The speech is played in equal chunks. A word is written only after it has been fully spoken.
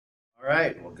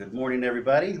right, well, good morning,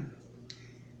 everybody.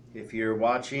 If you're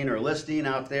watching or listening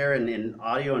out there in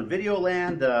audio and video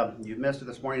land, you've missed it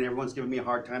this morning. Everyone's giving me a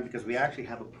hard time because we actually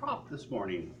have a prop this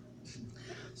morning.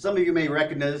 Some of you may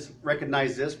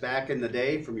recognize this back in the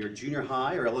day from your junior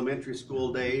high or elementary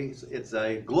school days. It's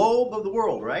a globe of the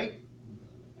world, right?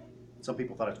 Some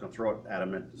people thought I was going to throw it at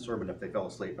them in the sermon if they fell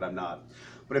asleep, but I'm not.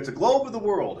 But it's a globe of the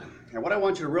world. And what I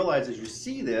want you to realize as you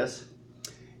see this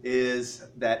is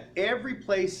that every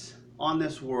place on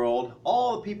this world,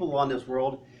 all the people on this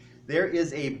world, there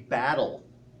is a battle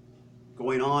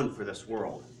going on for this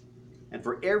world. And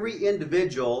for every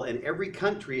individual and every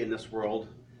country in this world,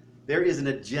 there is an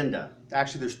agenda.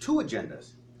 Actually, there's two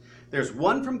agendas. There's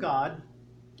one from God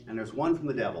and there's one from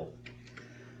the devil.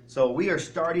 So we are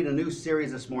starting a new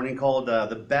series this morning called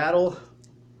The Battle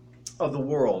of the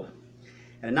World.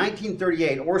 And in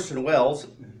 1938, Orson Welles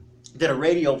did a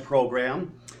radio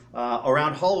program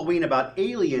around Halloween about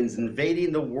aliens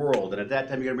invading the world. And at that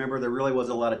time, you gotta remember, there really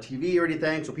wasn't a lot of TV or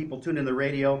anything, so people tuned in the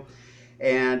radio.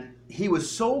 And he was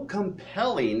so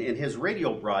compelling in his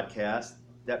radio broadcast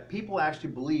that people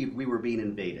actually believed we were being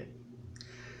invaded.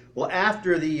 Well,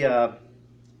 after the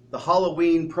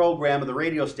Halloween program of the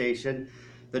radio station,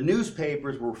 the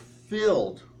newspapers were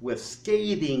filled with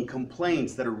scathing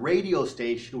complaints that a radio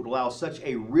station would allow such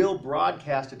a real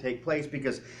broadcast to take place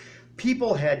because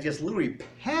people had just literally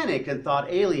panicked and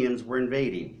thought aliens were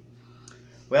invading.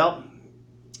 Well,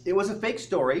 it was a fake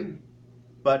story,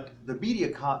 but the media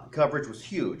coverage was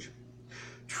huge.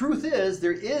 Truth is,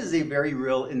 there is a very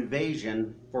real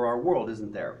invasion for our world,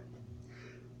 isn't there?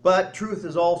 But truth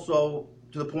is also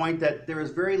to the point that there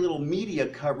is very little media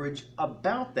coverage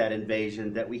about that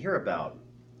invasion that we hear about,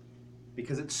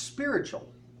 because it's spiritual.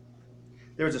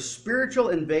 There's a spiritual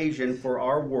invasion for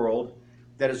our world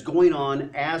that is going on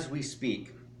as we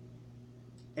speak.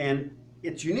 And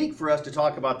it's unique for us to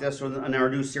talk about this in our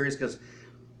new series because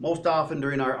most often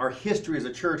during our history as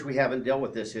a church, we haven't dealt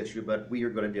with this issue, but we are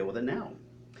going to deal with it now.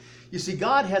 You see,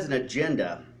 God has an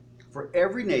agenda for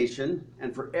every nation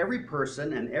and for every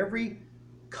person and every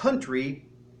country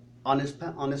on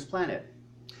this planet.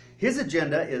 His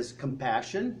agenda is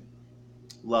compassion,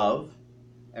 love,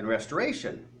 and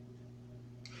restoration.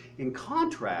 In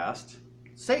contrast,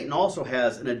 Satan also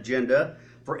has an agenda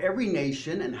for every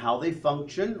nation and how they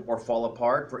function or fall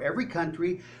apart, for every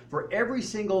country, for every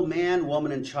single man,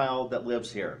 woman, and child that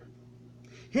lives here.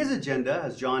 His agenda,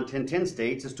 as John 10:10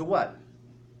 states, is to what?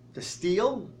 To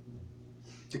steal,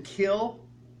 to kill,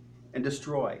 and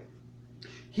destroy.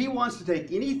 He wants to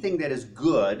take anything that is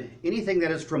good, anything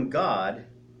that is from God,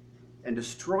 and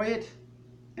destroy it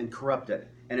and corrupt it.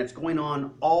 And it's going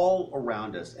on all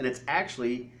around us. And it's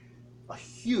actually a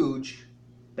huge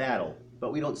battle,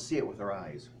 but we don't see it with our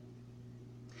eyes.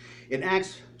 In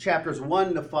Acts chapters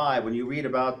 1 to 5, when you read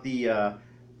about the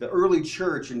early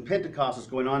church and Pentecost is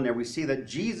going on there, we see that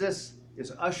Jesus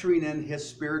is ushering in his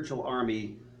spiritual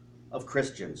army of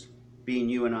Christians, being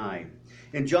you and I.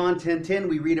 In John 10:10,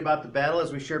 we read about the battle,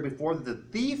 as we shared before, that the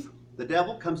thief, the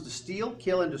devil, comes to steal,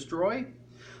 kill, and destroy.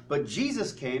 But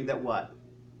Jesus came that what?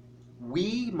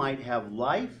 We might have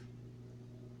life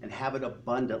and have it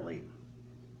abundantly.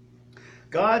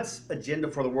 God's agenda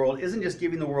for the world isn't just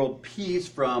giving the world peace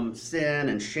from sin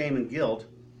and shame and guilt.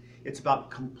 It's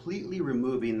about completely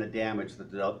removing the damage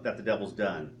that the devil's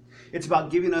done. It's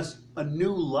about giving us a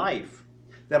new life.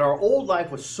 That our old life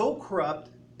was so corrupt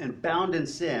and bound in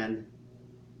sin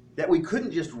that we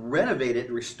couldn't just renovate it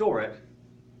and restore it.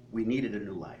 We needed a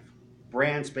new life,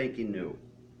 brand spanking new.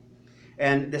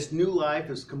 And this new life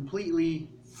is completely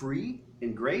free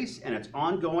in grace, and it's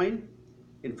ongoing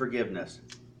in forgiveness.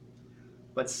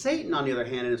 But Satan, on the other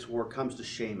hand, in this war comes to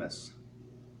shame us.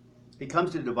 He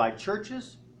comes to divide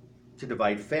churches, to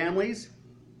divide families.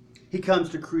 He comes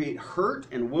to create hurt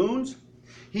and wounds.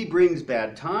 He brings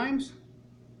bad times.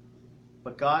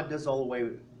 But God does all away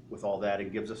with all that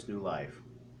and gives us new life.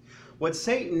 What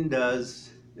Satan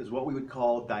does is what we would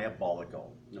call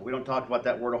diabolical. Now, we don't talk about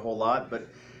that word a whole lot, but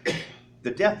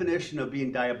the definition of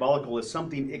being diabolical is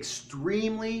something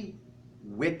extremely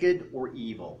wicked or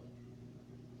evil.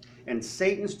 And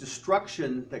Satan's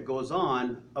destruction that goes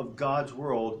on of God's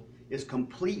world is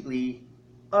completely,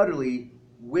 utterly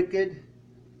wicked,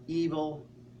 evil,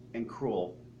 and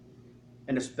cruel.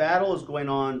 And this battle is going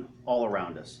on all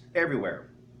around us,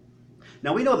 everywhere.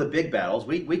 Now we know the big battles.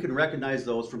 We can recognize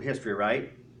those from history,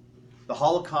 right? The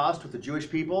Holocaust with the Jewish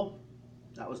people,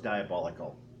 that was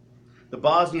diabolical. The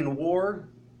Bosnian War,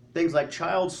 things like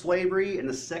child slavery and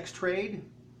the sex trade,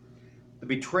 the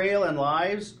betrayal and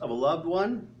lives of a loved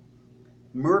one,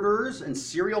 murderers and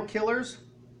serial killers,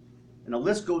 and the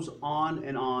list goes on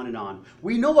and on and on.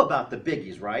 We know about the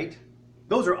biggies, right?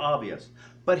 Those are obvious.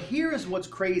 But here is what's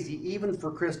crazy, even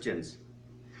for Christians.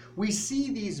 We see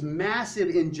these massive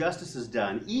injustices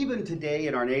done, even today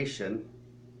in our nation.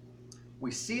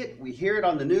 We see it, we hear it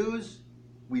on the news,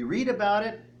 we read about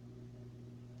it,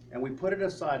 and we put it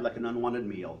aside like an unwanted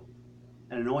meal.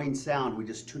 An annoying sound, we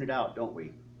just tune it out, don't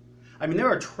we? I mean, there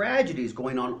are tragedies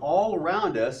going on all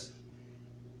around us,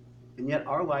 and yet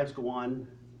our lives go on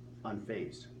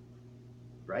unfazed,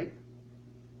 right?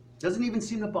 Doesn't even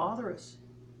seem to bother us.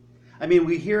 I mean,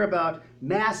 we hear about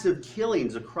massive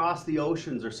killings across the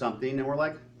oceans or something, and we're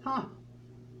like, huh.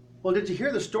 Well, did you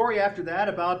hear the story after that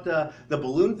about the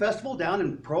balloon festival down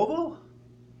in Provo?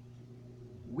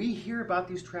 We hear about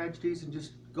these tragedies and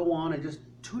just go on and just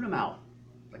tune them out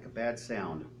like a bad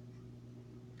sound.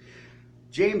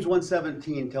 James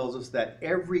 1:17 tells us that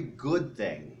every good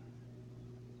thing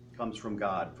comes from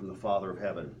God, from the Father of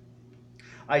heaven.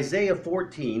 Isaiah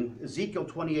 14, Ezekiel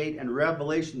 28, and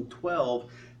Revelation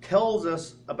 12 tells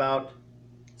us about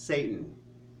Satan,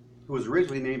 who was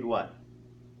originally named what?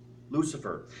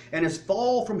 Lucifer, and his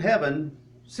fall from heaven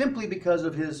simply because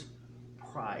of his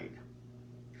pride.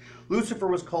 Lucifer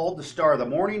was called the star of the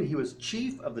morning. He was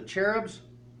chief of the cherubs,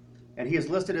 and he is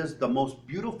listed as the most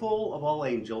beautiful of all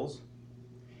angels.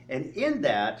 And in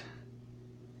that,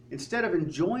 instead of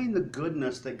enjoying the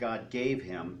goodness that God gave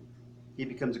him, he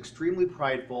becomes extremely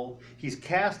prideful. He's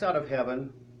cast out of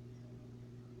heaven,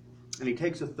 and he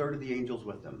takes a third of the angels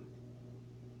with him.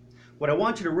 What I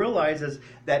want you to realize is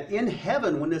that in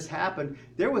heaven, when this happened,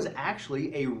 there was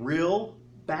actually a real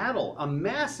battle, a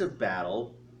massive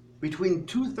battle between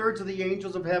 2/3 of the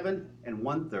angels of heaven and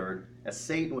 1/3 as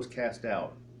Satan was cast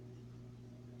out.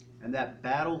 And that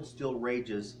battle still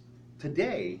rages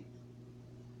today,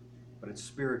 but it's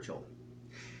spiritual.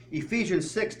 Ephesians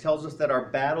 6 tells us that our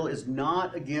battle is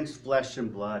not against flesh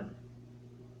and blood,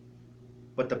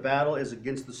 but the battle is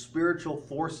against the spiritual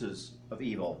forces of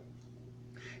evil.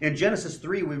 In Genesis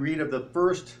 3, we read of the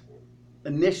first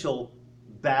initial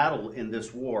battle in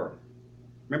this war.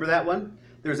 Remember that one?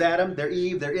 There's Adam, there's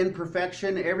Eve, they're in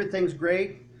perfection, everything's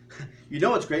great. You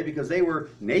know it's great because they were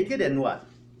naked and what?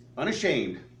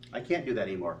 Unashamed. I can't do that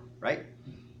anymore, right?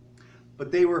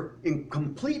 But they were in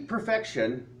complete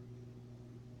perfection,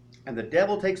 and the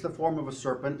devil takes the form of a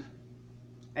serpent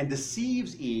and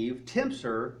deceives Eve, tempts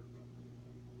her,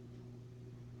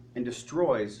 and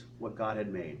destroys what God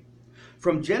had made.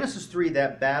 From Genesis 3,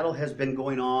 that battle has been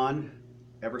going on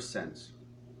ever since.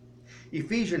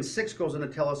 Ephesians 6 goes on to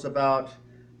tell us about,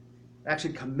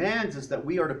 actually commands us that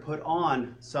we are to put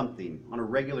on something on a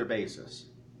regular basis.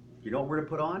 You know what we're to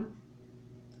put on?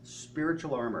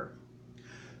 Spiritual armor.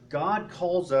 God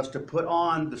calls us to put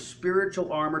on the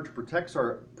spiritual armor to protect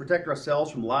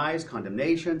ourselves from lies,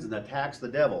 condemnations, and the attacks of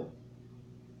the devil.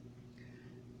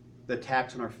 The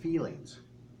attacks on our feelings,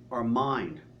 our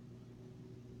mind.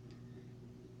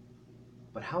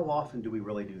 But how often do we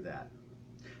really do that?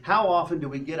 How often do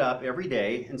we get up every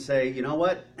day and say, you know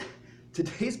what?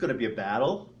 Today's going to be a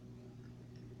battle,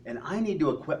 and I need to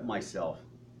equip myself.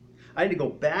 I need to go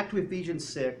back to Ephesians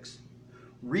 6,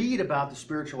 read about the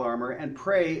spiritual armor, and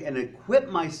pray and equip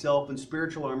myself in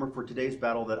spiritual armor for today's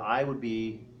battle that I would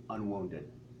be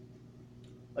unwounded.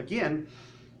 Again,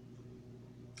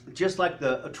 just like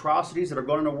the atrocities that are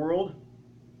going on in the world,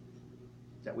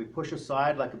 that we push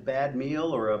aside like a bad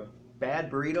meal or a bad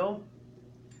burrito,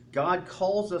 God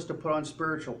calls us to put on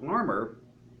spiritual armor,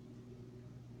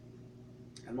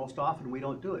 and most often we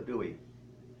don't do it, do we?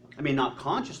 I mean, not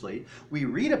consciously. We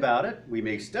read about it, we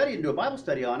may study and do a Bible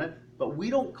study on it, but we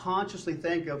don't consciously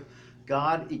think of,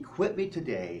 God, equip me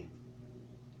today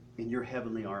in your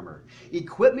heavenly armor.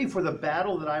 Equip me for the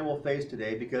battle that I will face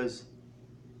today, because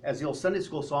as the old Sunday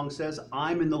school song says,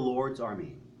 I'm in the Lord's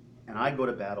army, and I go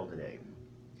to battle today.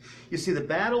 You see, the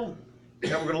battle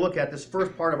that we're going to look at, this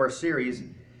first part of our series,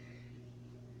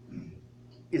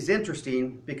 is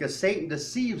interesting because Satan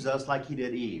deceives us like he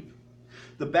did Eve.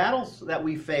 The battles that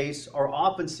we face are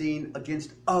often seen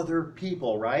against other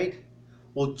people, right?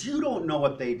 Well, you don't know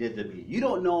what they did to me. You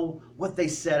don't know what they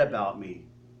said about me.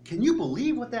 Can you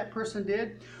believe what that person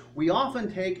did? We often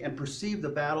take and perceive the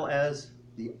battle as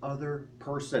the other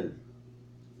person.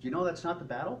 Do you know that's not the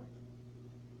battle?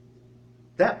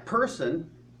 That person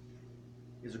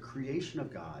is a creation of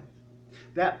God.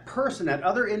 That person, that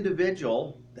other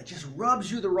individual that just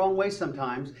rubs you the wrong way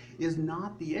sometimes, is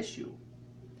not the issue.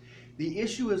 The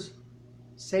issue is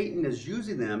Satan is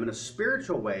using them in a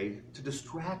spiritual way to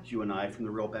distract you and I from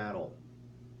the real battle.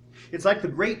 It's like the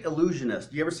great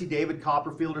illusionist. Do you ever see David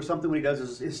Copperfield or something when he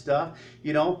does his stuff?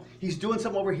 You know, he's doing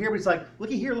something over here, but he's like,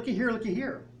 looky here, looky here, looky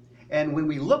here. And when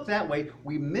we look that way,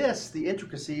 we miss the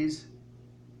intricacies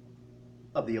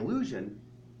of the illusion,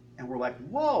 and we're like,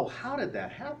 whoa, how did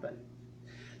that happen?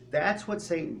 That's what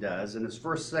Satan does in this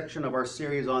first section of our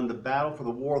series on the battle for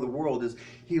the war of the world. Is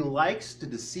he likes to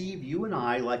deceive you and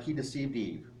I like he deceived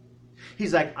Eve.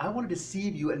 He's like, I want to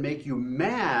deceive you and make you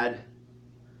mad,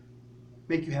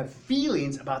 make you have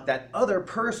feelings about that other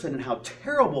person and how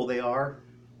terrible they are,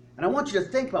 and I want you to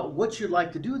think about what you'd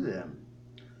like to do to them.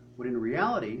 But in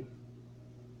reality,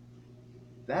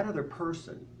 that other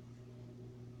person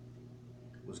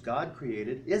was God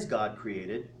created, is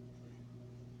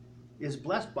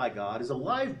blessed by God, is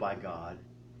alive by God,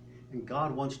 and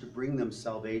God wants to bring them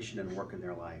salvation and work in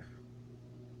their life.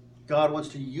 God wants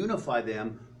to unify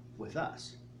them with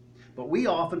us. But we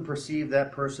often perceive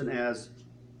that person as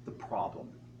the problem,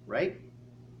 right?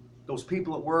 Those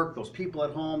people at work, those people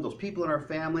at home, those people in our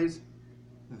families,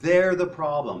 they're the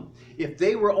problem. If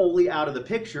they were only out of the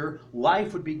picture,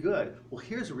 life would be good. Well,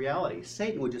 here's the reality.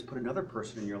 Satan would just put another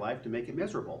person in your life to make it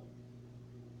miserable,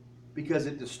 because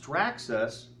it distracts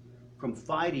us from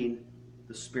fighting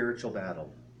the spiritual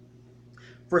battle.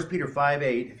 1 Peter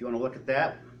 5:8, if you want to look at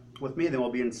that with me, then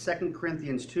we'll be in 2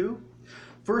 Corinthians 2.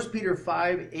 1 Peter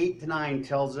 5:8-9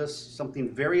 tells us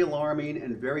something very alarming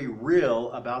and very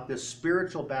real about this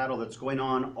spiritual battle that's going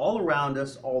on all around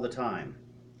us all the time.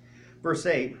 Verse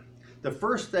 8, the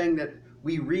first thing that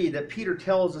we read that Peter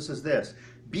tells us is this: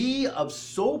 be of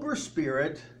sober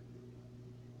spirit,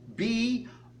 be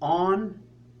on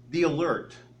the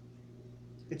alert.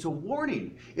 It's a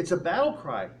warning. It's a battle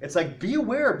cry. It's like, be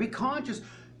aware, be conscious,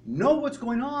 know what's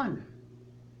going on.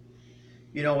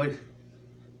 You know,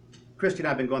 Christy and I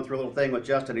have been going through a little thing with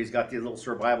Justin. He's got these little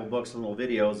survival books and little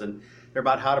videos, and they're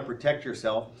about how to protect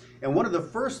yourself. And one of the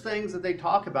first things that they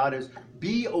talk about is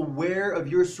be aware of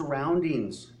your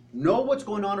surroundings. Know what's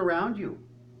going on around you.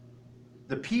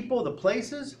 The people, the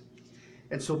places.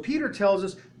 And so Peter tells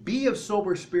us, be of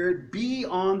sober spirit, be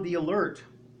on the alert.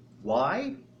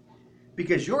 Why?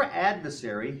 Because your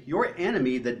adversary, your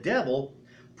enemy, the devil,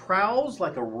 prowls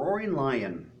like a roaring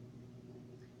lion,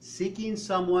 seeking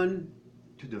someone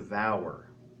to devour.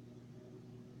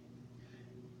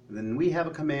 And then we have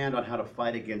a command on how to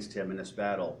fight against him in this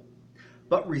battle.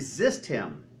 But resist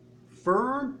him,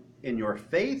 firm in your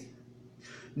faith,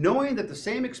 knowing that the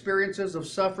same experiences of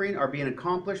suffering are being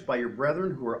accomplished by your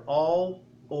brethren who are all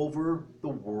over the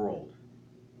world.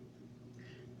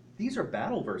 These are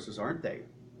battle verses, aren't they?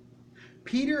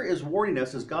 Peter is warning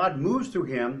us as God moves through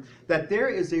him that there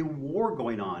is a war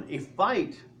going on, a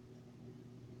fight.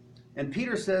 And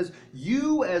Peter says,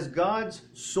 you as God's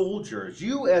soldiers,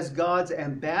 you as God's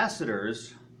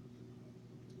ambassadors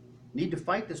need to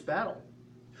fight this battle.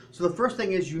 So the first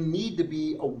thing is you need to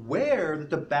be aware that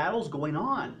the battle's going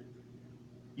on.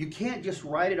 You can't just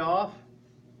write it off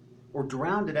or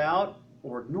drown it out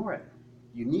or ignore it.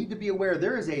 You need to be aware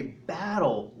there is a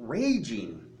battle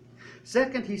raging.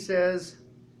 Second, he says,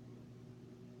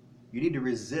 you need to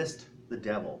resist the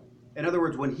devil. In other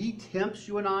words, when he tempts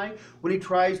you and I, when he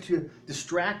tries to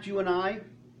distract you and I,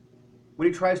 when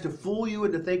he tries to fool you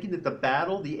into thinking that the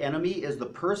battle, the enemy, is the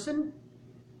person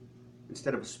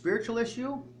instead of a spiritual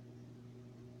issue,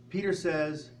 Peter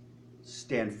says,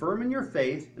 stand firm in your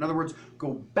faith. In other words,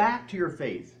 go back to your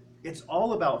faith. It's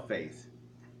all about faith.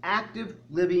 Active,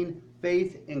 living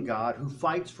faith in God who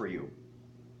fights for you.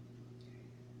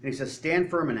 And he says, stand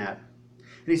firm in that.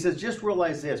 And he says, just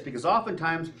realize this, because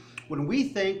oftentimes when we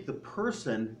think the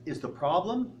person is the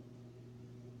problem,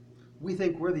 we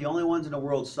think we're the only ones in the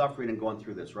world suffering and going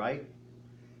through this, right?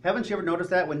 Haven't you ever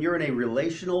noticed that when you're in a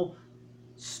relational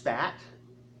spat,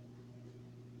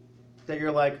 that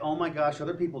you're like, oh my gosh,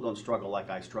 other people don't struggle like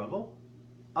I struggle.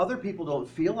 Other people don't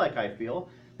feel like I feel.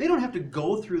 They don't have to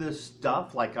go through this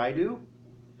stuff like I do.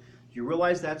 Do you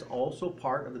realize that's also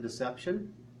part of the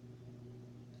deception?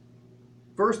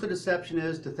 First, the deception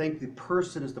is to think the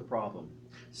person is the problem.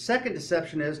 Second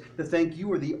deception is to think you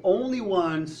are the only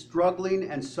one struggling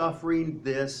and suffering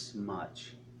this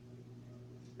much.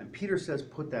 And Peter says,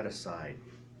 put that aside.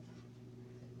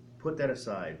 Put that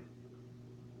aside.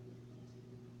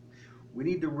 We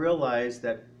need to realize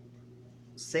that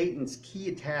Satan's key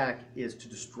attack is to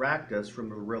distract us from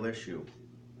the real issue.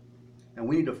 And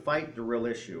we need to fight the real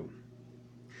issue.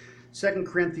 2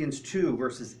 Corinthians 2,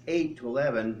 verses 8 to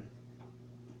 11,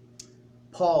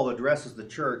 Paul addresses the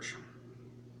church.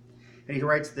 And he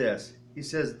writes this. He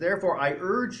says, therefore, I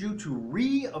urge you to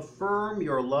reaffirm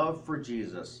your love for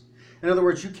Jesus. In other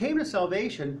words, you came to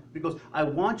salvation because I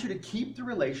want you to keep the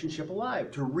relationship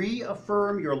alive, to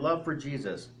reaffirm your love for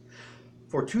Jesus.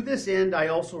 For to this end I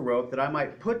also wrote, that I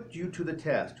might put you to the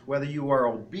test, whether you are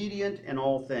obedient in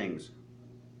all things.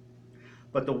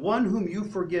 But the one whom you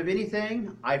forgive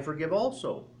anything, I forgive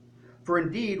also. For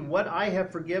indeed, what I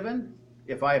have forgiven,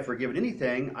 if I have forgiven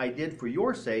anything, I did for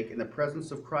your sake in the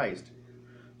presence of Christ,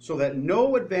 so that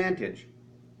no advantage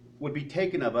would be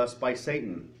taken of us by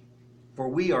Satan. For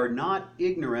we are not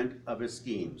ignorant of his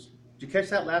schemes. Did you catch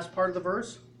that last part of the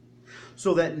verse?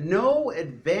 So that no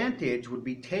advantage would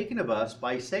be taken of us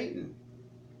by Satan.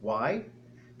 Why?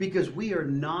 Because we are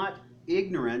not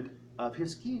ignorant of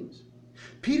his schemes.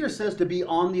 Peter says to be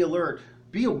on the alert,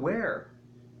 be aware,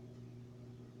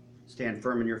 stand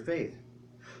firm in your faith.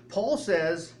 Paul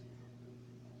says,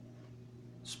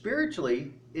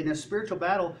 spiritually, in a spiritual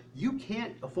battle, you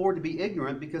can't afford to be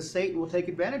ignorant because Satan will take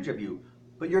advantage of you.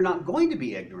 But you're not going to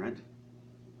be ignorant,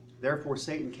 therefore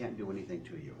Satan can't do anything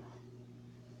to you.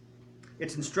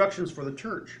 It's instructions for the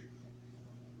church.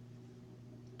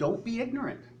 Don't be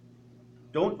ignorant.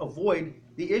 Don't avoid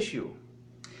the issue.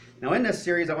 Now in this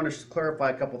series, I want to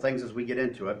clarify a couple things as we get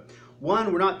into it.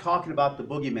 One, we're not talking about the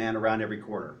boogeyman around every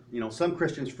corner. You know, some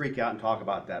Christians freak out and talk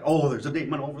about that. Oh, there's a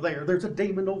demon over there. There's a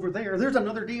demon over there. There's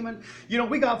another demon. You know,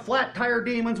 we got flat tire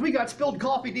demons. We got spilled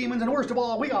coffee demons. And worst of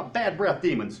all, we got bad breath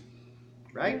demons.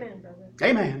 Right? Amen, brother.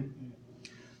 Amen.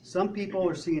 Some people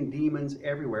are seeing demons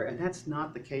everywhere, and that's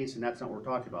not the case, and that's not what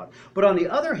we're talking about. But on the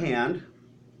other hand,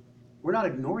 we're not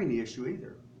ignoring the issue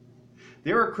either.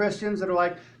 There are Christians that are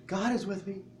like, God is with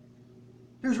me.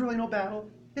 There's really no battle.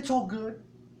 It's all good.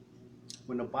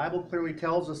 When the Bible clearly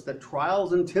tells us that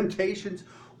trials and temptations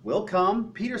will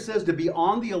come, Peter says to be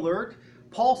on the alert.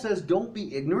 Paul says don't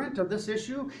be ignorant of this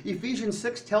issue. Ephesians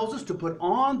 6 tells us to put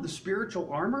on the spiritual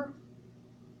armor.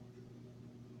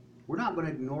 We're not going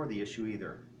to ignore the issue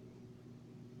either.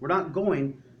 We're not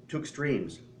going to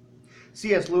extremes.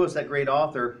 C.S. Lewis, that great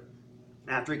author,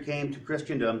 after he came to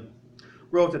Christendom,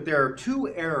 wrote that there are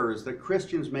two errors that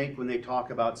Christians make when they talk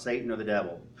about Satan or the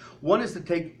devil. One is to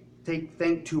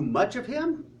think too much of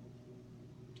him,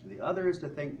 and the other is to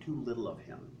think too little of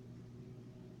him.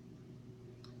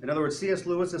 In other words, C.S.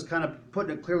 Lewis is kind of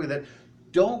putting it clearly that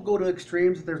don't go to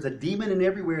extremes. There's a demon in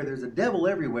everywhere. There's a devil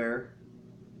everywhere.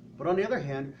 But on the other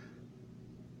hand,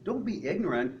 don't be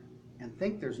ignorant and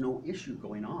think there's no issue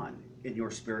going on in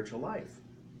your spiritual life.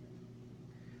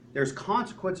 There's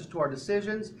consequences to our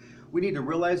decisions. We need to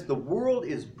realize the world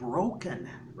is broken,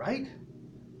 right?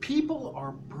 People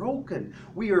are broken.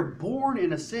 We are born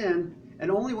in a sin,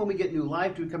 and only when we get new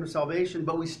life do we come to salvation,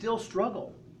 but we still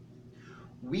struggle.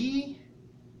 We,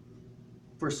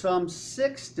 for some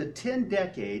 6 to 10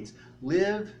 decades,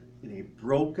 live in a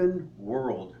broken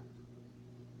world.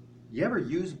 You ever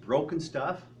use broken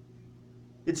stuff?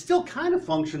 It still kind of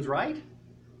functions right,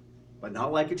 but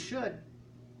not like it should.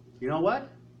 You know what?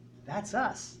 That's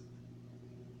us.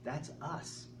 That's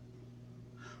us.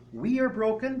 We are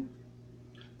broken.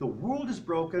 The world is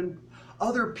broken.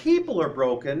 Other people are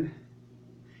broken.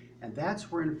 And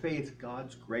that's where in faith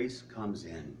God's grace comes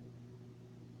in.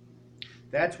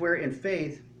 That's where in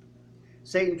faith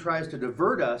Satan tries to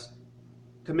divert us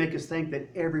to make us think that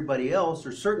everybody else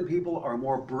or certain people are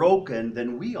more broken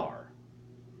than we are.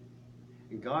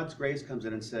 And God's grace comes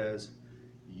in and says,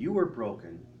 you are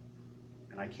broken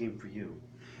and I came for you.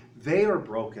 They are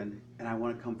broken and I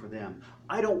want to come for them.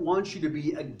 I don't want you to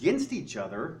be against each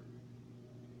other.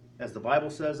 As the Bible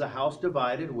says, a house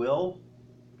divided will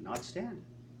not stand.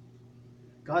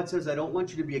 God says, I don't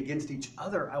want you to be against each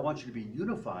other. I want you to be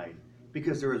unified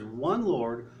because there is one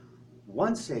Lord,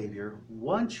 one Savior,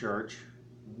 one church,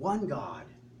 one God,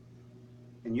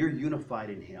 and you're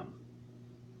unified in him.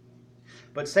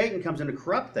 But Satan comes in to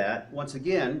corrupt that once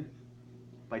again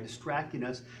by distracting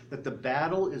us that the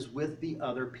battle is with the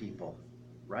other people,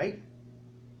 right?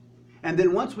 And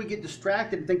then once we get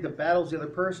distracted and think the battle is the other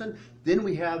person, then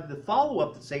we have the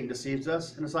follow-up that Satan deceives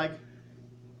us, and it's like,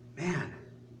 man,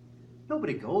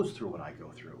 nobody goes through what I go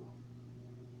through.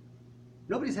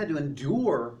 Nobody's had to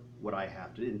endure what I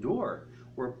have to endure.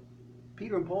 Where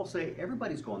Peter and Paul say,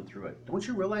 everybody's going through it. Don't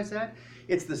you realize that?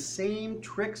 It's the same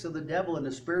tricks of the devil in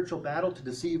the spiritual battle to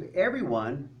deceive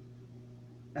everyone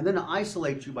and then to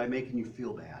isolate you by making you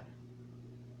feel bad.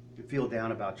 To feel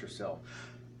down about yourself.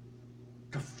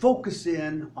 To focus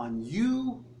in on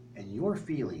you and your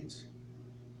feelings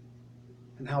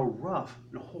and how rough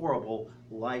and horrible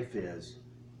life is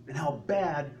and how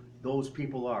bad those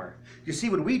people are. You see,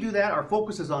 when we do that, our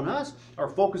focus is on us, our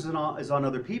focus is on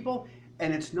other people,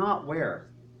 and it's not where?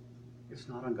 It's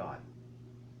not on God.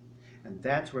 And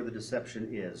that's where the deception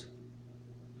is.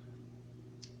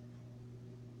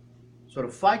 So to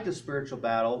fight the spiritual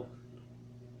battle,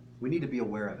 we need to be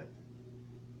aware of it.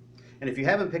 And if you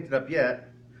haven't picked it up yet,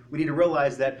 we need to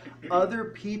realize that other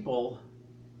people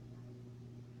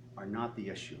are not the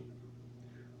issue.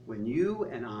 When you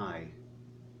and I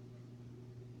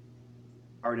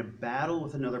are in a battle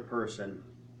with another person,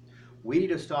 we need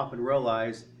to stop and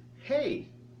realize, hey,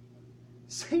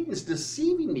 Satan's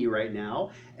deceiving me right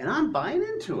now, and I'm buying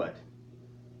into it.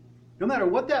 No matter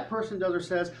what that person does or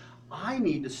says, I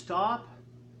need to stop,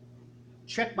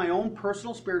 check my own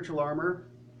personal spiritual armor,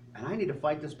 and I need to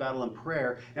fight this battle in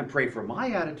prayer and pray for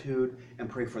my attitude and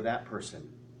pray for that person.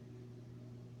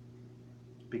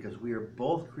 Because we are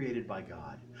both created by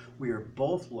God. We are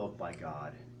both loved by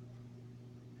God.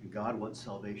 And God wants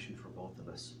salvation for both of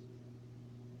us.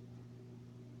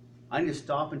 I need to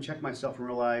stop and check myself and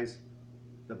realize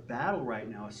the battle right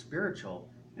now is spiritual,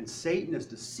 and Satan is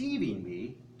deceiving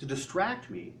me to distract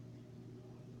me,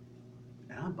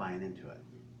 and I'm buying into it.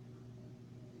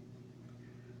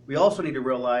 We also need to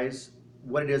realize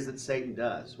what it is that Satan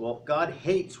does. Well, God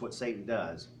hates what Satan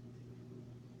does.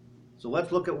 So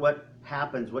let's look at what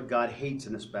happens, what God hates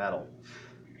in this battle.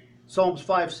 Psalms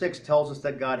 5:6 tells us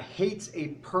that God hates a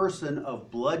person of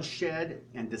bloodshed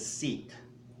and deceit.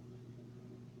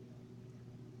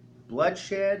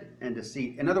 Bloodshed and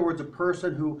deceit. In other words, a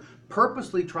person who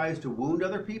purposely tries to wound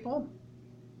other people,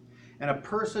 and a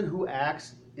person who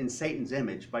acts in Satan's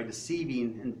image by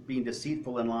deceiving and being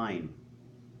deceitful and lying.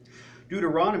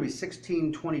 Deuteronomy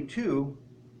 16:22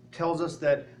 tells us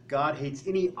that God hates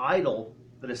any idol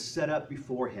that is set up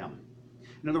before him.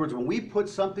 In other words, when we put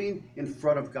something in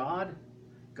front of God,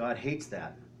 God hates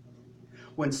that.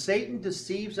 When Satan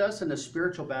deceives us in a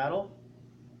spiritual battle,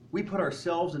 we put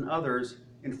ourselves and others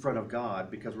in front of God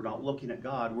because we're not looking at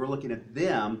God, we're looking at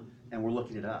them and we're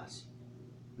looking at us.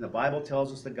 And the Bible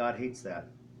tells us that God hates that.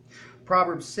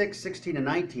 Proverbs 6:16 and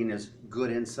 19 is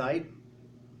good insight.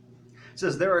 It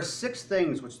says, there are 6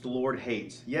 things which the Lord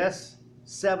hates. Yes,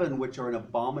 7 which are an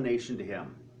abomination to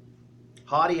him.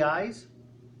 Haughty eyes,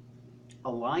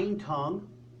 a lying tongue,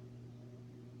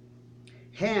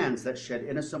 hands that shed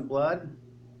innocent blood,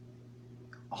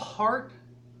 a heart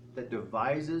that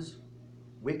devises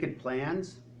wicked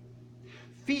plans,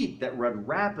 feet that run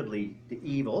rapidly to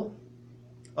evil,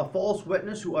 a false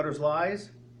witness who utters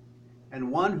lies,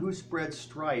 and one who spreads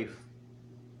strife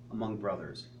among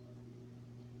brothers.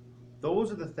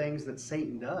 Those are the things that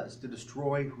Satan does to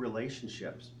destroy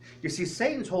relationships. You see,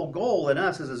 Satan's whole goal in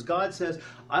us is, as God says,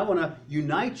 I want to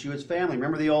unite you as family.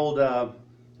 Remember the old,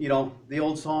 the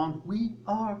old song, "We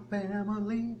are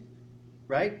family,"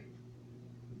 right?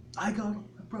 I got all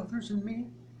my brothers and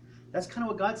me. That's kind of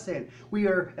what God's saying. We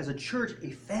are, as a church, a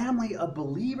family of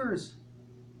believers.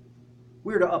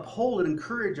 We are to uphold and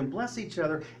encourage and bless each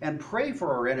other and pray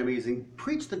for our enemies and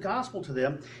preach the gospel to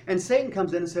them. And Satan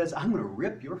comes in and says, I'm going to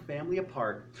rip your family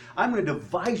apart. I'm going to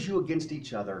devise you against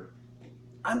each other.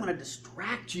 I'm going to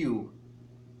distract you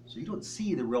so you don't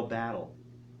see the real battle.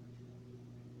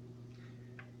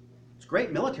 It's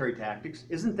great military tactics.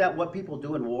 Isn't that what people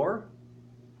do in war?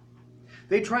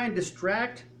 They try and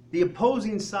distract the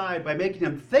opposing side by making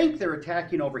them think they're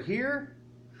attacking over here.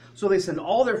 So they send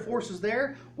all their forces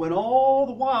there, when all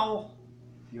the while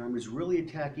the army is really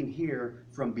attacking here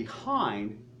from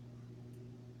behind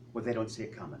where they don't see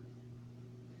it coming.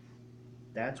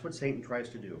 That's what Satan tries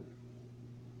to do.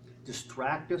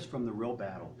 Distract us from the real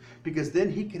battle. Because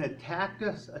then he can attack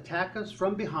us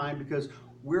from behind because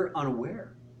we're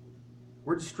unaware.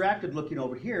 We're distracted looking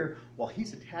over here while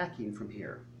he's attacking from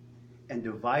here and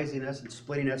devising us and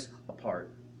splitting us apart.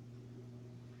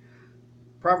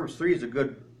 Proverbs 3 is a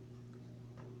good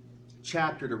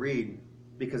chapter to read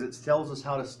because it tells us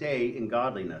how to stay in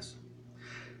godliness.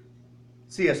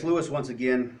 C.S. Lewis, once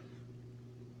again,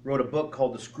 wrote a book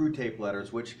called The Screwtape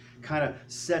Letters, which kind of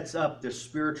sets up this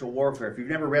spiritual warfare. If you've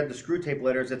never read The Screwtape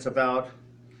Letters, it's about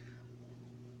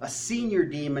a senior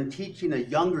demon teaching a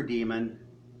younger demon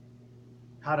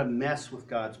how to mess with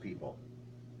God's people.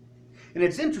 And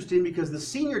it's interesting because the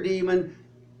senior demon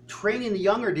training the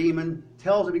younger demon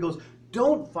tells him, he goes,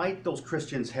 don't fight those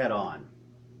Christians head on.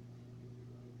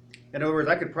 In other words,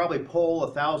 I could probably poll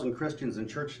 1,000 Christians in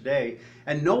church today,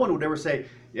 and no one would ever say,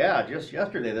 yeah, just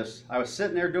yesterday I was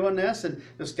sitting there doing this, and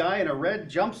this guy in a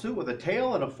red jumpsuit with a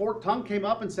tail and a forked tongue came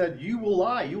up and said, you will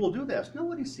lie, you will do this.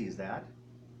 Nobody sees that.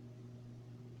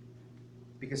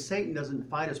 Because Satan doesn't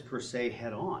fight us per se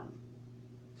head on.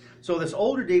 So this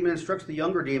older demon instructs the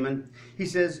younger demon. He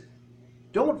says,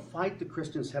 don't fight the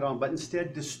Christians head on, but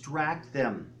instead distract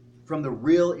them from the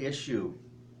real issue.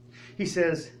 He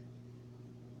says,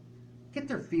 get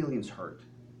their feelings hurt.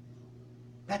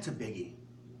 That's a biggie.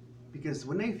 Because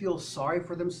when they feel sorry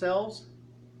for themselves,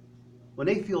 when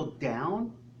they feel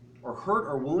down or hurt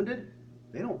or wounded,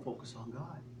 they don't focus on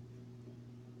God.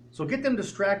 So get them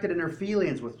distracted in their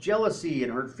feelings with jealousy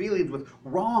and hurt feelings with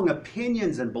wrong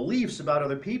opinions and beliefs about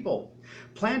other people,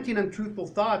 planting untruthful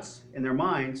thoughts in their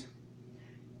minds,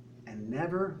 and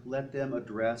never let them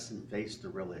address and face the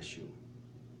real issue.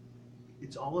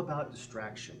 It's all about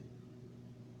distraction.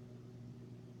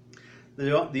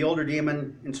 The older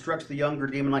demon instructs the younger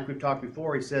demon, like we've talked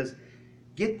before. He says,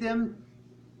 get them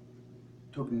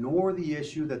to ignore the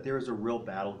issue that there is a real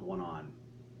battle going on,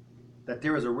 that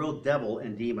there is a real devil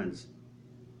and demons.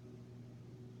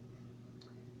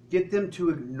 Get them to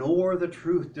ignore the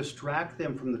truth, distract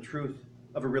them from the truth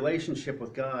of a relationship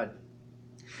with God.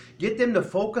 Get them to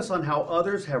focus on how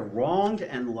others have wronged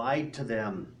and lied to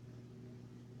them.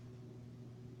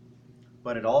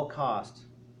 But at all costs,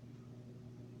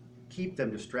 keep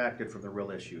them distracted from the real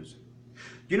issues.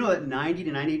 Do you know that 90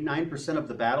 to 99% of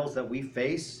the battles that we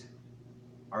face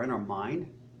are in our mind?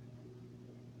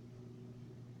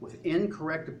 With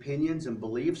incorrect opinions and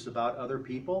beliefs about other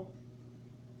people?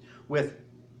 With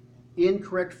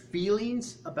incorrect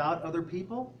feelings about other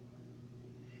people?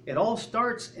 It all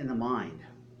starts in the mind.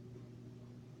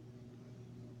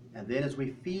 And then as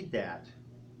we feed that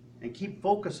and keep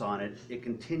focus on it, it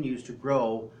continues to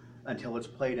grow until it's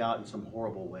played out in some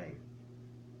horrible way.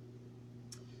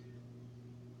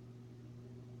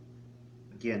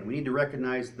 Again, we need to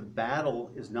recognize the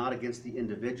battle is not against the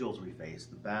individuals we face.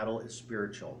 The battle is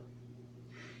spiritual.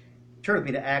 Turn with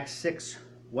me to Acts 6,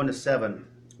 1-7.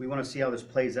 We want to see how this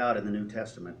plays out in the New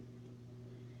Testament.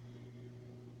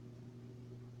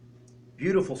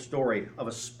 Beautiful story of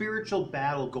a spiritual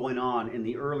battle going on in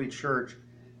the early church.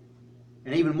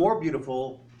 And even more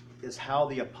beautiful is how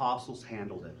the apostles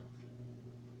handled it.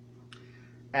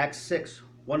 Acts 6,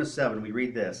 1-7, we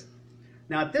read this.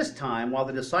 Now at this time, while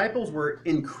the disciples were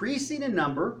increasing in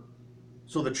number,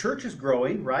 so the church is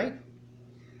growing, right?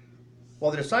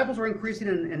 While the disciples were increasing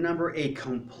in number, a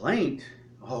complaint,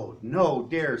 oh no,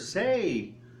 dare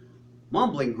say,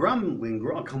 mumbling, grumbling,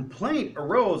 a complaint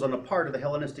arose on the part of the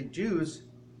Hellenistic Jews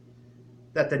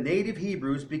that the native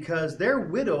Hebrews, because their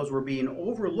widows were being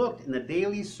overlooked in the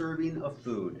daily serving of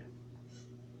food.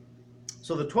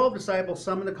 So the 12 disciples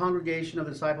summoned the congregation of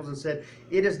the disciples and said,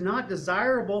 it is not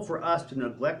desirable for us to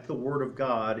neglect the word of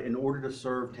God in order to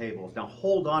serve tables. Now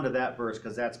hold on to that verse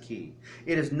because that's key.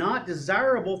 It is not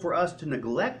desirable for us to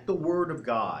neglect the word of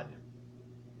God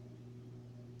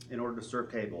in order to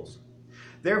serve tables.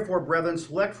 Therefore, brethren,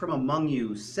 select from among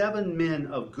you 7 men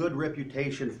of good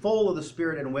reputation, full of the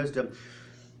Spirit and wisdom,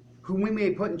 whom we may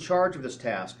put in charge of this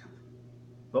task.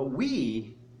 But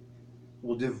we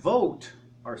will devote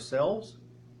ourselves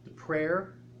to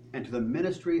prayer and to the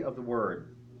ministry of the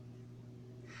word.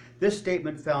 This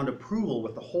statement found approval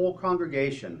with the whole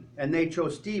congregation, and they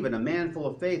chose Stephen, a man full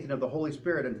of faith and of the Holy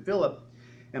Spirit, and Philip,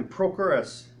 and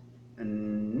Prochorus,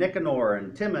 and Nicanor,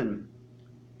 and Timon,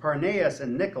 Parnaeus,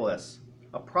 and Nicholas,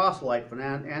 a proselyte from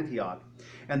Antioch.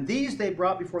 And these they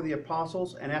brought before the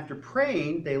apostles, and after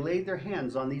praying, they laid their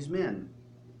hands on these men.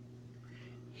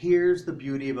 Here's the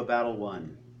beauty of a battle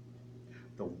won.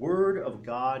 The word of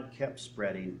God kept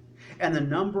spreading, and the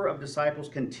number of disciples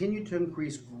continued to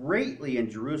increase greatly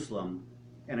in Jerusalem,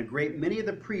 and a great many of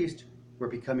the priests were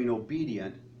becoming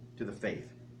obedient to the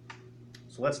faith.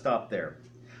 So let's stop there.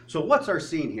 So what's our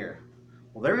scene here?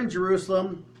 Well, they're in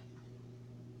Jerusalem.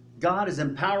 God is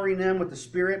empowering them with the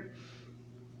Spirit.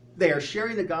 They are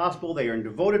sharing the gospel. They are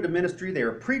devoted to ministry. They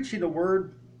are preaching the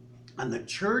word, and the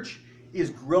church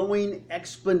is growing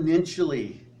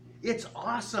exponentially. It's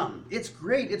awesome. It's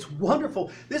great. It's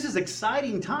wonderful. This is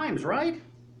exciting times, right?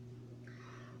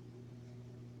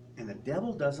 And the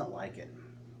devil doesn't like it.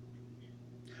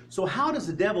 So how does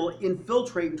the devil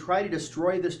infiltrate and try to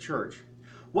destroy this church?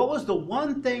 What was the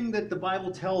one thing that the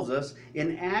Bible tells us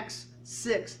in Acts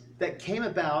 6 that came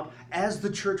about as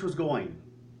the church was going?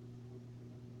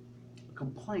 A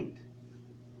complaint.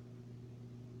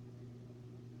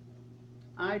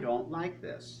 I don't like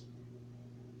this.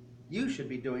 You should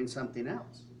be doing something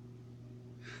else.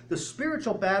 The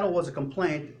spiritual battle was a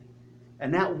complaint,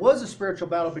 and that was a spiritual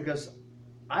battle because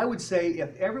I would say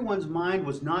if everyone's mind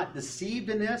was not deceived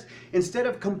in this, instead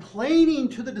of complaining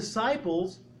to the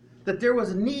disciples that there was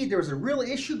a need, there was a real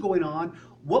issue going on,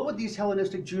 what would these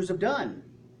Hellenistic Jews have done?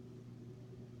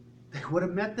 They would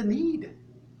have met the need.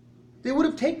 They would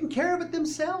have taken care of it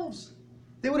themselves.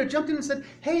 They would have jumped in and said,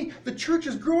 hey, the church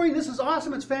is growing. This is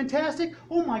awesome. It's fantastic.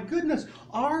 Oh my goodness,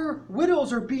 our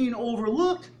widows are being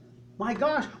overlooked. My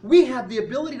gosh, we have the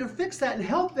ability to fix that and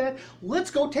help that. Let's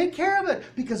go take care of it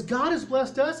because God has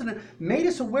blessed us and made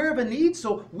us aware of a need,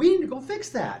 so we need to go fix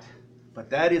that. But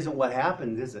that isn't what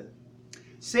happened, is it?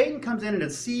 Satan comes in and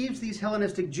deceives these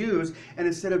Hellenistic Jews, and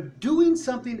instead of doing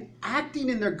something, acting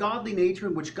in their godly nature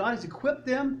in which God has equipped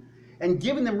them and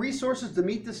given them resources to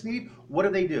meet this need,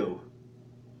 what do?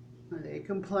 They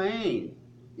complain.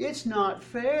 It's not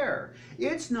fair.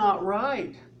 It's not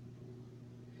right.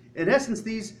 In essence,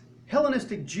 these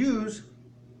Hellenistic Jews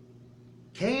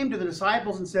came to the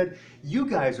disciples and said, you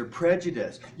guys are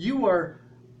prejudiced. You are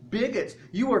bigots.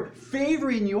 You are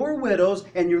favoring your widows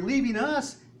and you're leaving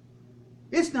us.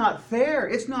 It's not fair.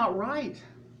 It's not right.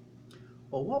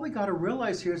 Well, what we got to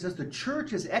realize here is that the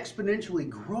church is exponentially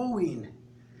growing.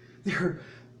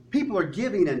 People are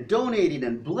giving and donating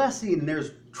and blessing, and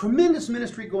there's tremendous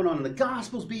ministry going on, and the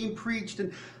gospel's being preached,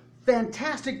 and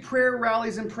fantastic prayer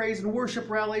rallies and praise and worship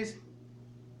rallies.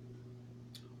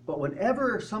 But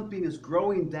whenever something is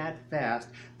growing that fast,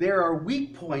 there are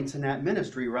weak points in that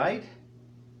ministry, right?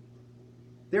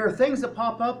 There are things that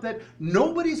pop up that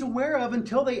nobody's aware of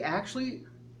until they actually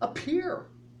appear,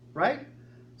 right?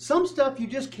 Some stuff you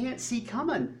just can't see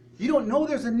coming. You don't know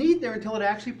there's a need there until it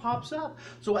actually pops up.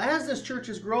 So as this church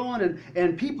is growing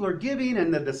and people are giving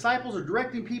and the disciples are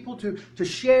directing people to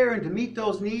share and to meet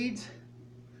those needs,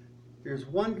 there's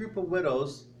one group of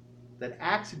widows that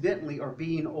accidentally are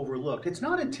being overlooked. It's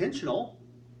not intentional.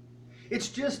 It's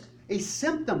just a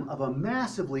symptom of a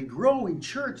massively growing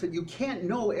church that you can't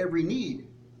know every need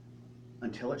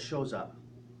until it shows up.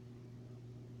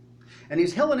 And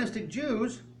these Hellenistic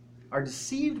Jews are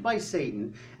deceived by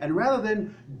Satan, and rather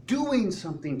than doing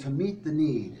something to meet the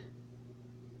need,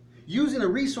 using the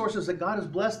resources that God has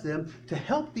blessed them to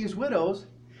help these widows,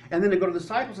 and then to go to the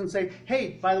disciples and say,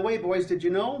 hey, by the way, boys, did you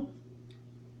know?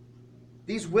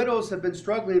 These widows have been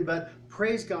struggling, but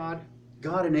praise God,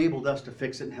 God enabled us to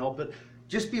fix it and help it.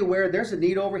 Just be aware there's a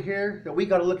need over here that we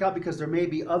got to look out, because there may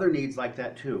be other needs like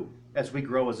that too as we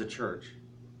grow as a church.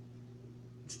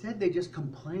 Instead, they just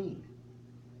complain.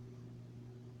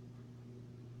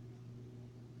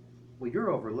 Well,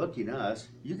 you're overlooking us.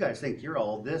 You guys think you're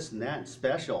all this and that and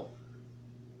special.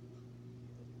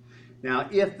 Now,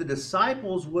 if the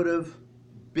disciples would have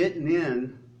bitten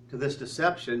in to this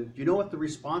deception, do you know what the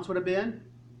response would have been?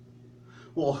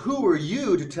 Well, who are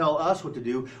you to tell us what to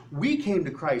do? We came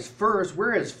to Christ first.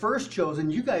 We're his first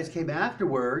chosen. You guys came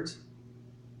afterwards.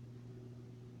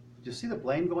 Do you see the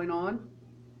blame going on?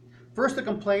 First the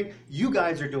complaint, you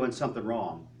guys are doing something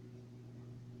wrong.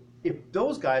 If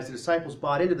those guys, the disciples,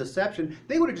 bought into deception,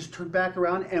 they would have just turned back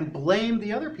around and blamed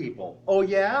the other people. Oh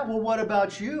yeah? Well, what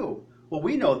about you? Well,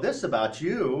 we know this about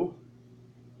you.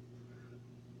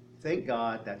 Thank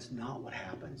God that's not what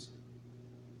happens.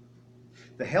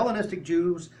 The Hellenistic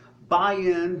Jews buy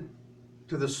in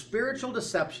to the spiritual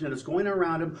deception that is going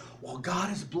around them while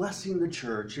God is blessing the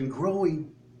church and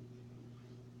growing.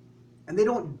 And they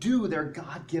don't do their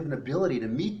God-given ability to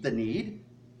meet the need.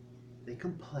 They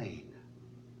complain.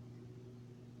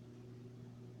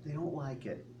 They don't like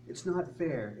it. It's not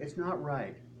fair. It's not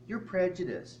right. You're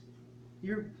prejudiced.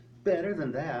 You're better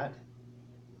than that.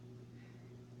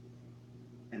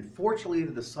 And fortunately,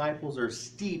 the disciples are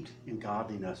steeped in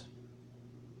godliness.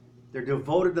 They're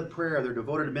devoted to prayer. They're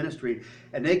devoted to ministry.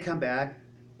 And they come back,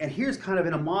 and here's kind of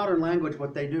in a modern language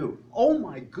what they do. Oh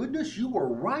my goodness, you were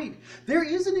right. There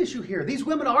is an issue here. These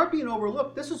women are being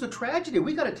overlooked. This is a tragedy.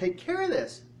 We got to take care of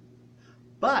this.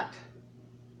 But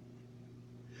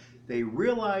they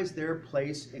realize their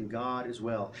place in God as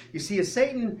well. You see, as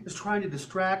Satan is trying to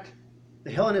distract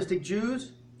the Hellenistic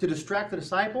Jews, to distract the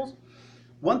disciples,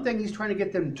 one thing he's trying to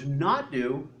get them to not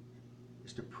do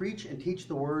is to preach and teach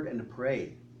the word and to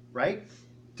pray, right?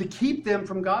 To keep them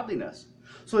from godliness.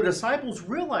 So the disciples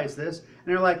realize this, and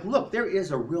they're like, look, there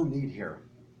is a real need here.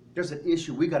 There's an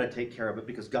issue. We got to take care of it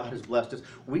because God has blessed us.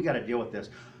 We got to deal with this.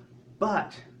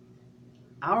 But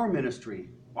our ministry,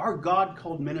 our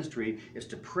God-called ministry, is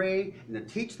to pray and to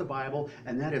teach the Bible,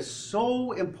 and that is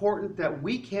so important that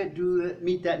we can't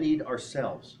meet that need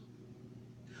ourselves.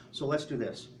 So let's do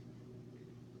this.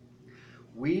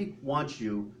 We want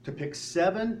you to pick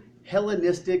 7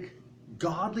 Hellenistic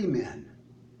godly men,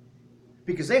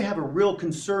 because they have a real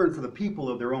concern for the people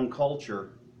of their own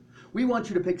culture. We want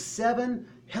you to pick 7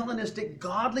 Hellenistic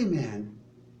godly men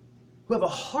who have a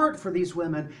heart for these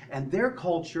women and their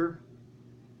culture,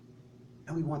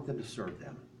 and we want them to serve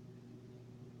them.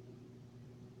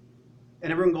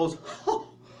 And everyone goes,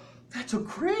 oh, that's a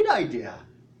great idea.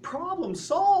 Problem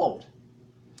solved.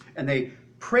 And they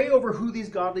pray over who these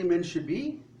godly men should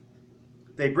be.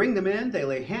 They bring them in, they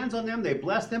lay hands on them, they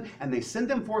bless them, and they send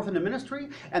them forth into ministry.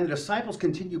 And the disciples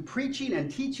continue preaching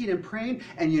and teaching and praying.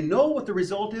 And you know what the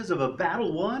result is of a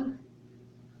battle won?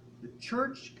 The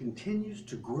church continues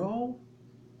to grow,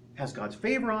 has God's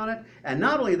favor on it. And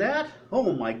not only that,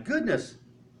 oh my goodness,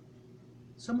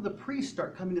 some of the priests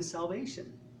start coming to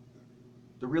salvation.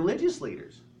 The religious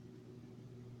leaders.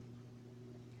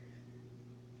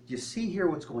 Do you see here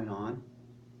what's going on?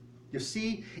 You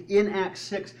see in Acts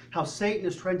 6 how Satan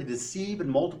is trying to deceive in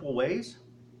multiple ways?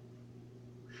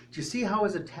 Do you see how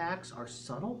his attacks are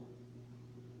subtle?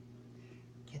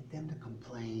 Get them to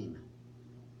complain.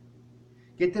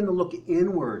 Get them to look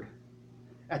inward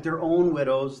at their own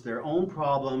widows, their own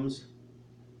problems.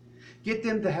 Get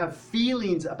them to have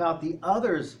feelings about the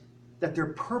others that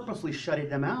they're purposely shutting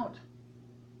them out.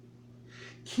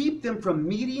 Keep them from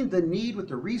meeting the need with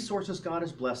the resources God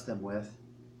has blessed them with,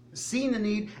 seeing the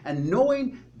need and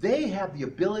knowing they have the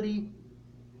ability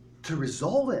to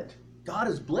resolve it. God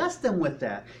has blessed them with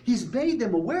that. He's made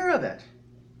them aware of it.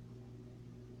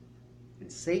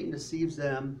 And Satan deceives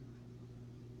them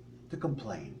to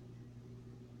complain,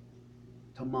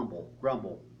 to mumble,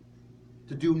 grumble,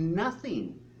 to do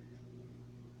nothing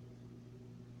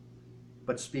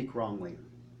but speak wrongly.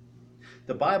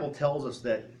 The Bible tells us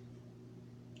that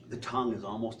the tongue is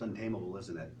almost untamable,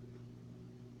 isn't it?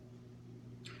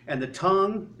 And the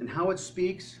tongue and how it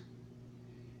speaks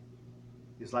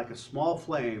is like a small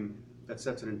flame that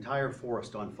sets an entire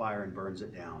forest on fire and burns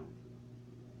it down.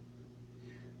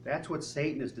 That's what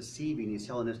Satan is deceiving these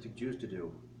Hellenistic Jews to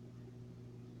do.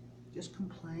 Just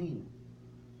complain.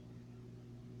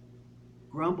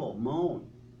 Grumble, moan.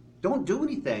 Don't do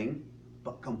anything,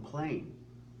 but complain.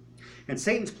 And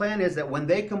Satan's plan is that when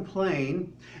they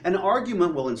complain, an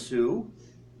argument will ensue,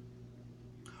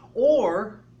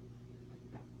 or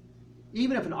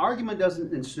even if an argument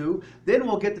doesn't ensue, then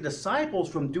we'll get the disciples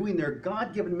from doing their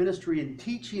God-given ministry and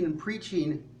teaching and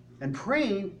preaching and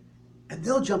praying, and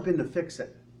they'll jump in to fix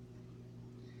it.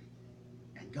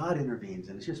 And God intervenes,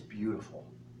 and it's just beautiful.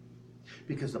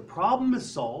 Because the problem is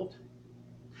solved.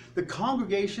 The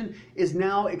congregation is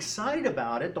now excited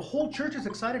about it. The whole church is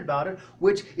excited about it,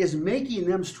 which is making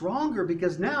them stronger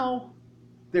because now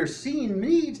they're seeing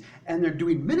needs and they're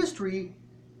doing ministry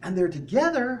and they're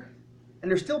together and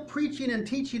they're still preaching and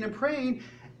teaching and praying,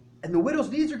 and the widow's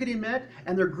needs are getting met,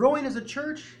 and they're growing as a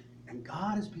church, and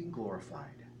God is being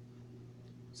glorified.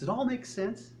 Does it all make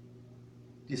sense?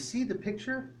 Do you see the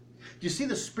picture? Do you see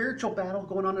the spiritual battle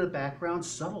going on in the background?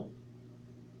 Subtle.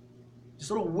 Just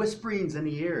little whisperings in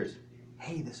the ears.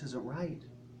 Hey, this isn't right.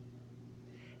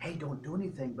 Hey, don't do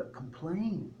anything but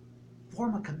complain.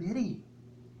 Form a committee.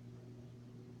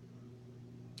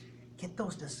 Get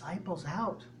those disciples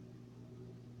out.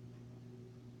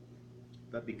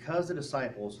 But because the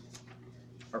disciples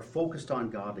are focused on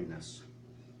godliness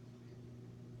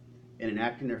and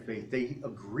enacting their faith, they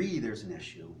agree there's an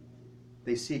issue.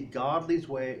 They see God's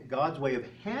way of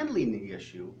handling the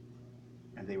issue,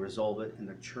 and they resolve it, and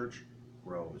the church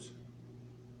grows.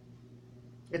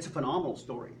 It's a phenomenal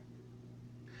story,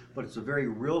 but it's a very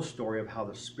real story of how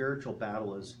the spiritual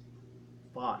battle is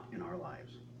fought in our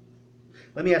lives.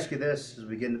 Let me ask you this as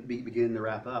we begin to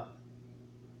wrap up.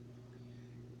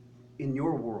 In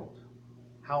your world,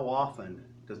 how often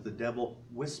does the devil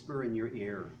whisper in your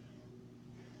ear,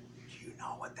 do you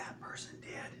know what that person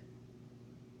did?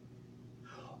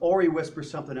 Or he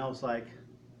whispers something else like,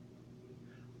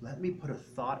 let me put a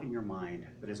thought in your mind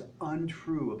that is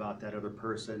untrue about that other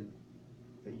person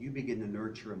that you begin to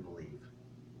nurture and believe.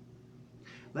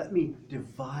 Let me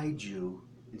divide you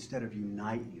instead of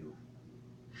unite you.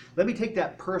 Let me take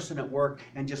that person at work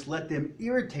and just let them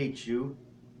irritate you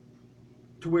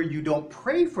to where you don't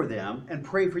pray for them and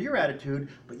pray for your attitude,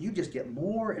 but you just get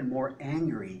more and more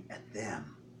angry at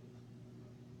them.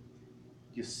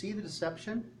 Do you see the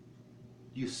deception?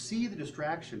 Do you see the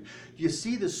distraction? Do you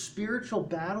see the spiritual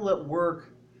battle at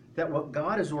work that what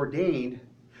God has ordained?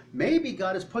 Maybe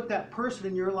God has put that person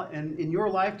in your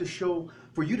life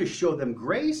for you to show them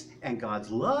grace and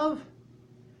God's love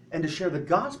and to share the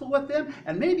gospel with them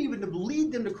and maybe even to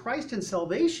lead them to Christ and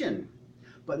salvation.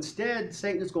 But instead,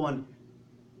 Satan is going,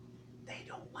 they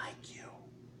don't like you.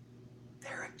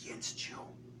 They're against you.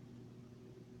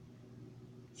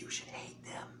 You should hate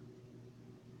them.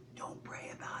 Don't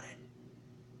pray about it.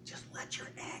 Just let your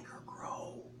anger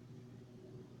grow.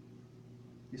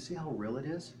 You see how real it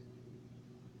is?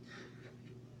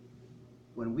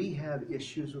 When we have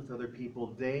issues with other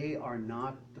people, they are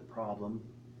not the problem.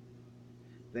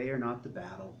 They are not the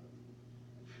battle.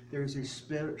 There's a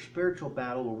spiritual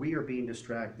battle where we are being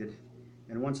distracted.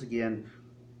 And once again,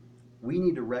 we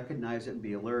need to recognize it and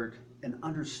be alert and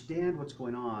understand what's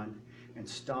going on and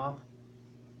stop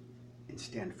and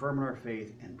stand firm in our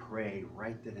faith and pray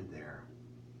right then and there.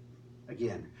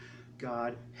 Again,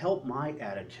 God, help my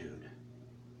attitude.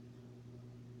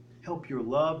 Help your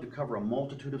love to cover a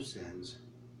multitude of sins.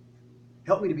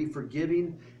 Help me to be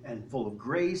forgiving and full of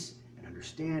grace and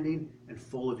understanding and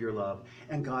full of your love.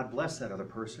 And God, bless that other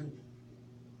person.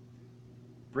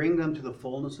 Bring them to the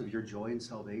fullness of your joy and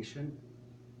salvation.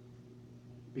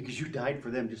 because you died for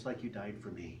them just like you died for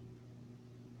me.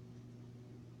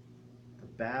 The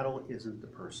battle isn't the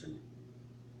person.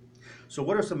 So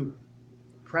what are some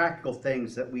practical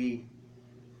things that we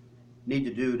need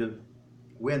to do to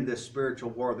win this spiritual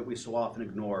war that we so often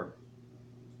ignore?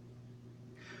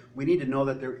 We need to know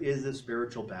that there is a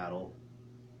spiritual battle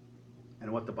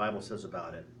and what the Bible says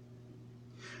about it.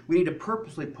 We need to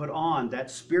purposely put on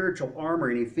that spiritual armor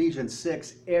in Ephesians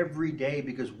 6 every day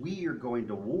because we are going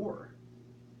to war.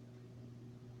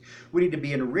 We need to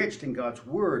be enriched in God's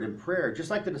word and prayer. Just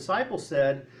like the disciples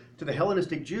said to the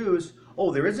Hellenistic Jews,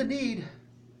 oh, there is a need,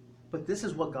 but this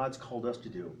is what God's called us to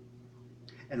do.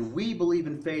 And we believe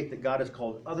in faith that God has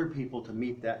called other people to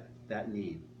meet that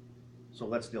need. So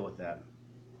let's deal with that.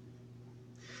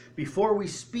 Before we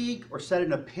speak or set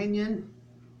an opinion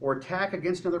or attack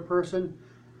against another person,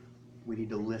 we need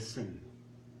to listen.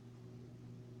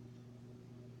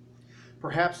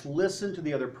 Perhaps listen to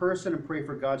the other person and pray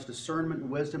for God's discernment and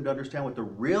wisdom to understand what the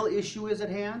real issue is at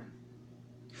hand.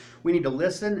 We need to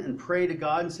listen and pray to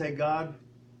God and say, God,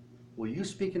 will you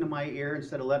speak into my ear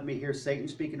instead of letting me hear Satan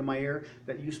speak into my ear,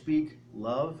 that you speak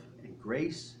love and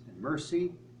grace and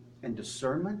mercy and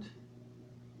discernment?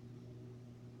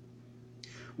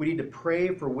 We need to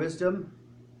pray for wisdom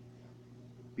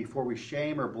before we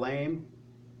shame or blame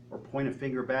or point a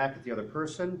finger back at the other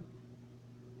person.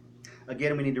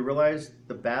 Again, we need to realize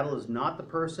the battle is not the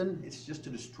person, it's just a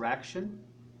distraction.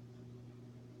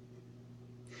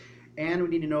 And we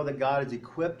need to know that God has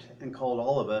equipped and called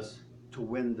all of us to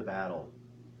win the battle.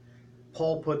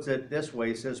 Paul puts it this way,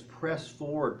 he says, press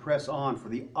forward, press on for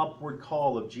the upward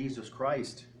call of Jesus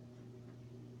Christ,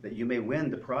 that you may win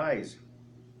the prize.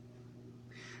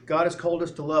 God has called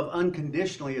us to love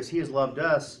unconditionally as he has loved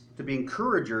us, to be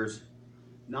encouragers,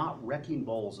 not wrecking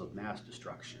balls of mass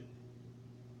destruction.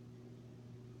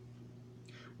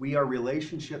 We are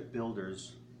relationship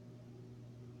builders,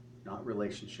 not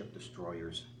relationship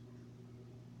destroyers.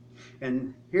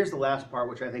 And here's the last part,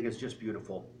 which I think is just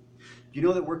beautiful. Do you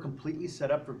know that we're completely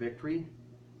set up for victory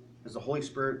as the Holy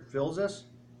Spirit fills us?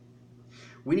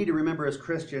 We need to remember as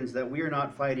Christians that we are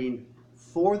not fighting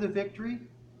for the victory,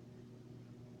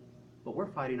 but we're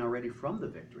fighting already from the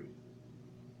victory.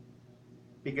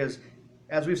 Because,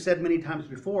 as we've said many times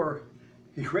before,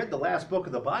 if you read the last book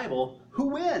of the Bible, who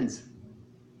wins?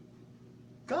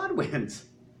 God wins.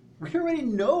 We already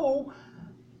know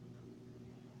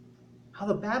how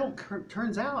the battle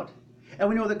turns out. And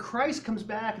we know that Christ comes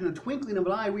back in the twinkling of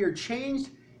an eye. We are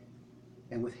changed,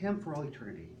 and with him for all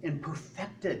eternity, and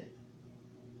perfected.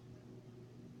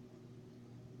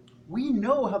 We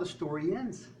know how the story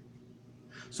ends.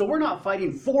 So we're not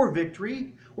fighting for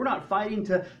victory. We're not fighting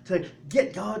to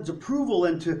get God's approval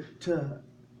and to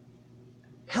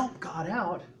help God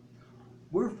out.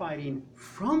 We're fighting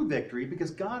from victory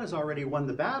because God has already won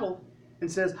the battle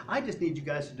and says, I just need you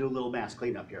guys to do a little mass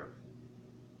cleanup here.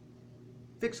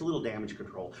 Fix a little damage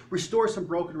control. Restore some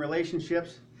broken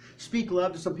relationships. Speak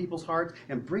love to some people's hearts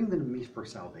and bring them to me for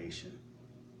salvation.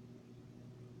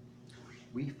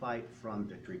 We fight from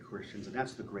victory, Christians, and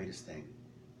that's the greatest thing.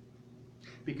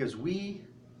 Because we,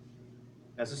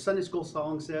 as the Sunday school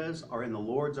song says, are in the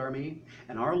Lord's army,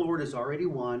 and our Lord has already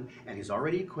won, and he's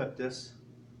already equipped us.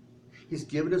 He's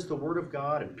given us the Word of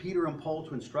God and Peter and Paul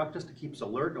to instruct us to keep us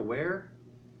alert and aware,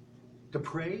 to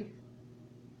pray.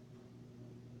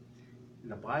 And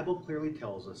the Bible clearly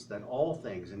tells us that all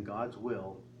things in God's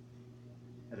will,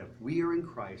 that if we are in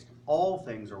Christ, all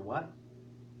things are what?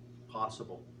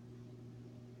 Possible.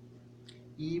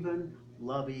 Even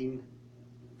loving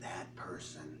that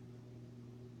person.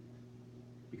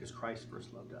 Because Christ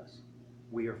first loved us.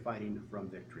 We are fighting from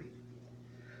victory.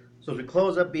 So as we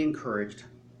close up, be encouraged.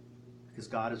 Because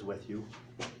God is with you.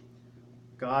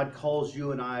 God calls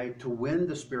you and I to win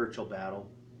the spiritual battle,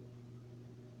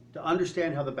 to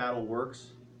understand how the battle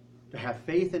works, to have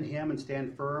faith in him and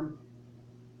stand firm,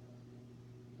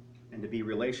 and to be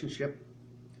relationship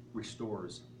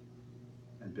restorers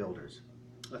and builders.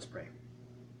 Let's pray.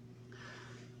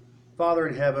 Father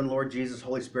in heaven, Lord Jesus,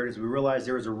 Holy Spirit, as we realize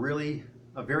there is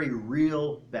a very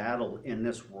real battle in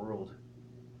this world.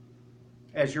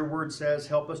 As your word says,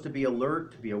 help us to be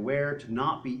alert, to be aware, to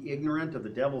not be ignorant of the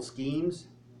devil's schemes.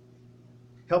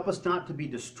 Help us not to be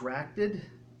distracted,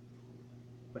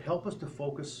 but help us to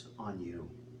focus on you.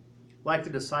 Like the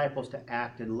disciples, to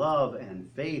act in love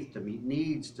and faith, to meet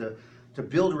needs, to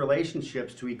build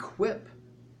relationships, to equip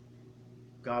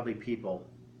godly people.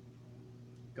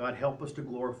 God, help us to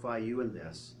glorify you in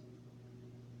this.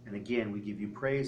 And again, we give you praise.